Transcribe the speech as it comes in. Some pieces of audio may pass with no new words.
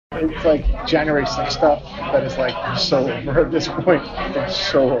it's like January 6th stuff that is like so over at this point. It's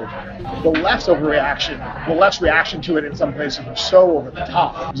so over. The left's overreaction, the left's reaction to it in some places was so over the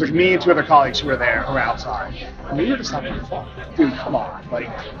top. It was like me and two other colleagues who were there, who were outside. And we were just having fun. Dude, come on. Like,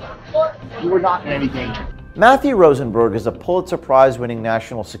 you were not in any danger. Matthew Rosenberg is a Pulitzer Prize-winning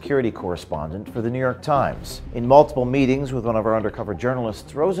national security correspondent for the New York Times. In multiple meetings with one of our undercover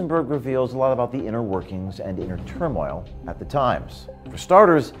journalists, Rosenberg reveals a lot about the inner workings and inner turmoil at the Times. For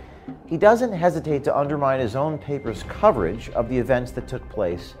starters, he doesn't hesitate to undermine his own paper's coverage of the events that took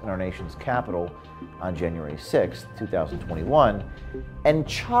place in our nation's capital on January 6, 2021, and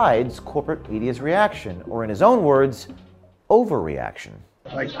chides corporate media's reaction, or in his own words, overreaction.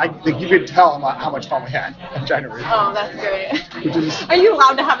 Like, I think you could tell how much fun we had on January 6th. Oh, that's great. Are you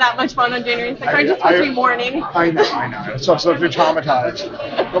allowed to have that much fun on January 6th? Aren't you supposed to be mourning? I know. So if you're traumatized.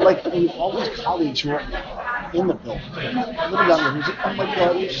 But like, all these colleagues who were in the building, a little younger, who's like, oh my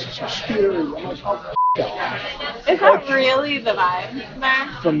God, this is so scary. I'm like, oh, God. Is that really the vibe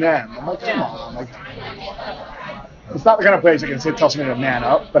there? From them. I'm like, come on. Like, it's not the kind of place I can tell somebody to man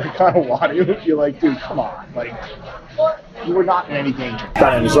up, but I kind of want to. You're like, dude, come on. Like, you were not in any danger.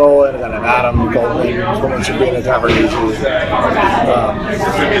 Got in Zola, got in Adam Goldman, women Sabrina Tavernese,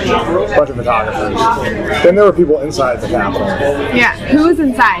 a bunch of photographers. Then there were people inside the Capitol. Yeah, who was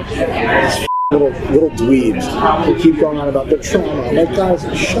inside? Little dweebs who keep going on about their trauma. I'm like, guys,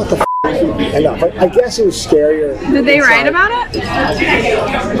 shut the enough. I guess it was scarier. Did they write about it?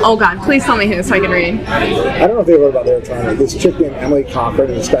 Oh God, please tell me who so I can read. I don't know if they wrote about their trauma. This chick named Emily Cochran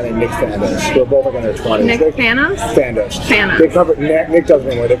and this guy named Nick Fandos. They're both like in their 20s. Nick Fandos? Fandos. They covered, Nick doesn't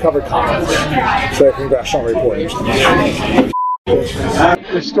anymore, they covered college. So they're congressional reporters.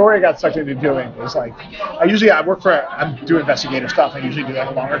 The story I got sucked into doing was like, I do investigative stuff. I usually do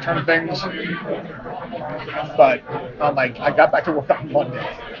like longer term things. But I got back to work on Monday.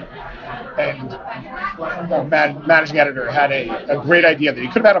 And the managing editor had a great idea that he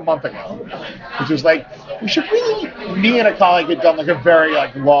could have had a month ago, which was like, me and a colleague had done like a very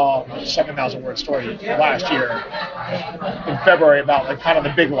long 7,000 word story last year in February about like kind of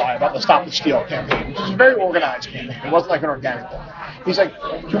the big lie about the Stop the Steal campaign, which was a very organized campaign. It wasn't like an organic thing. He's like,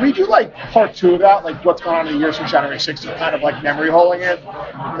 can we do like part 2 of that, like what's going on in the year since January 6th, kind of like memory holing it,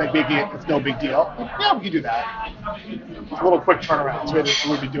 like making it it's no big deal. Like, yeah, we can do that. It's a little quick turnaround. So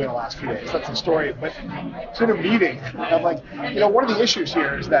we've been doing the last few days. That's the story. But it's in a meeting. I'm like, one of the issues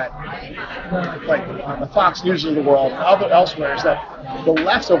here is that, like, the Fox News of the world, elsewhere, is that the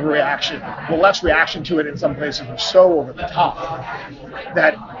left's overreaction, the left's reaction to it in some places was so over the top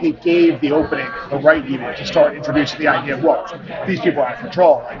that it gave the opening, the right even, to start introducing the idea of, well, these people are out of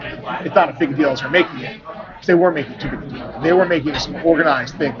control. Like, it's not a big deal as they're making it. Because they were making it too big a deal. They were making this an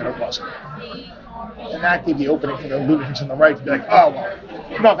organized thing that it wasn't. And that gave the opening for the lunatics on the right to be like, oh,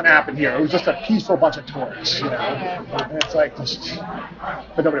 well, nothing happened here. It was just a peaceful bunch of tourists, And it's like,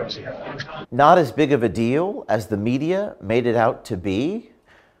 but nobody wants to hear that. Not as big of a deal as the media made it out to be?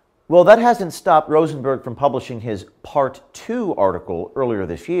 Well, that hasn't stopped Rosenberg from publishing his Part 2 article earlier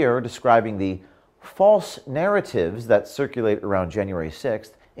this year describing the false narratives that circulate around January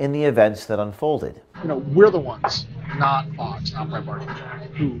 6th in the events that unfolded. We're the ones, not Fox, not Breitbart,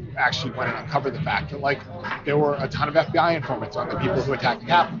 who actually went and uncovered the fact that, like, there were a ton of FBI informants on the people who attacked the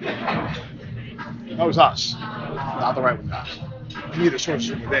Capitol. That was us, not the right-wing guys. You need the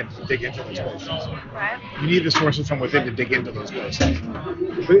sources from within to dig into those places. Right. You need the sources from within to dig into those places.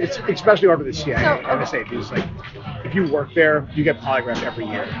 But it's especially over the CIA, NSA, because like if you work there, you get polygraphed every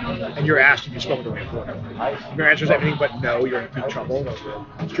year, and you're asked if you spoke to a reporter. Your answer is everything but no. You're in deep trouble.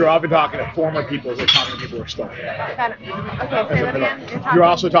 You're often talking to former people as they're talking to people who are still there. Okay, say that again. You're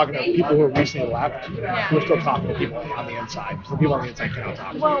also talking to people who are recently left, who are still talking to people on the inside. So people on the inside cannot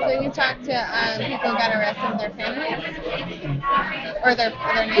talk. Well, so you talk to people who got arrested and their families? Or their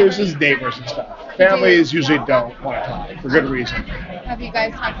neighbors? There's just neighbors and stuff. Families usually don't want to talk for good reason. Have you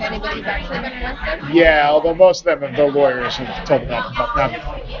guys talked to anybody who's actually been arrested? Yeah, although most of them, their lawyers have told them not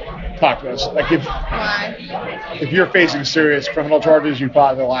to talk to us. Like if you're facing serious criminal charges, you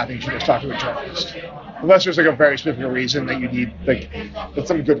file the laughing, you should just talk to a journalist. Unless there's like a very specific reason that you need, like, that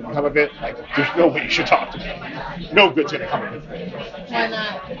some good can come of it, like, there's no way you should talk to me. No good's going to come of it. Why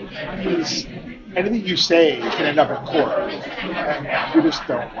not? Because anything you say can end up in court, and you just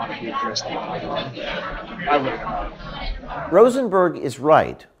don't want to be at risk. I wouldn't know. Rosenberg is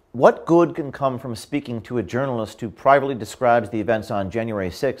right. What good can come from speaking to a journalist who privately describes the events on January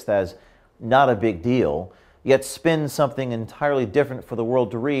 6th as not a big deal, yet spins something entirely different for the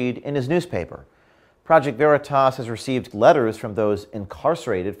world to read in his newspaper? Project Veritas has received letters from those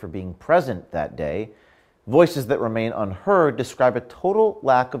incarcerated for being present that day. Voices that remain unheard describe a total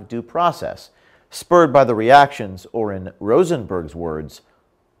lack of due process, spurred by the reactions, or in Rosenberg's words,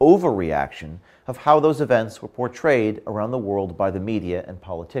 overreaction, of how those events were portrayed around the world by the media and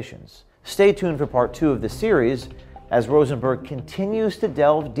politicians. Stay tuned for part 2 of the series as Rosenberg continues to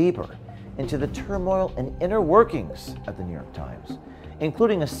delve deeper into the turmoil and inner workings at the New York Times,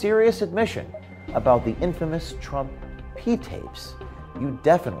 including a serious admission about the infamous Trump P-tapes. You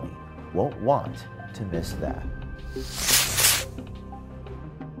definitely won't want to miss that.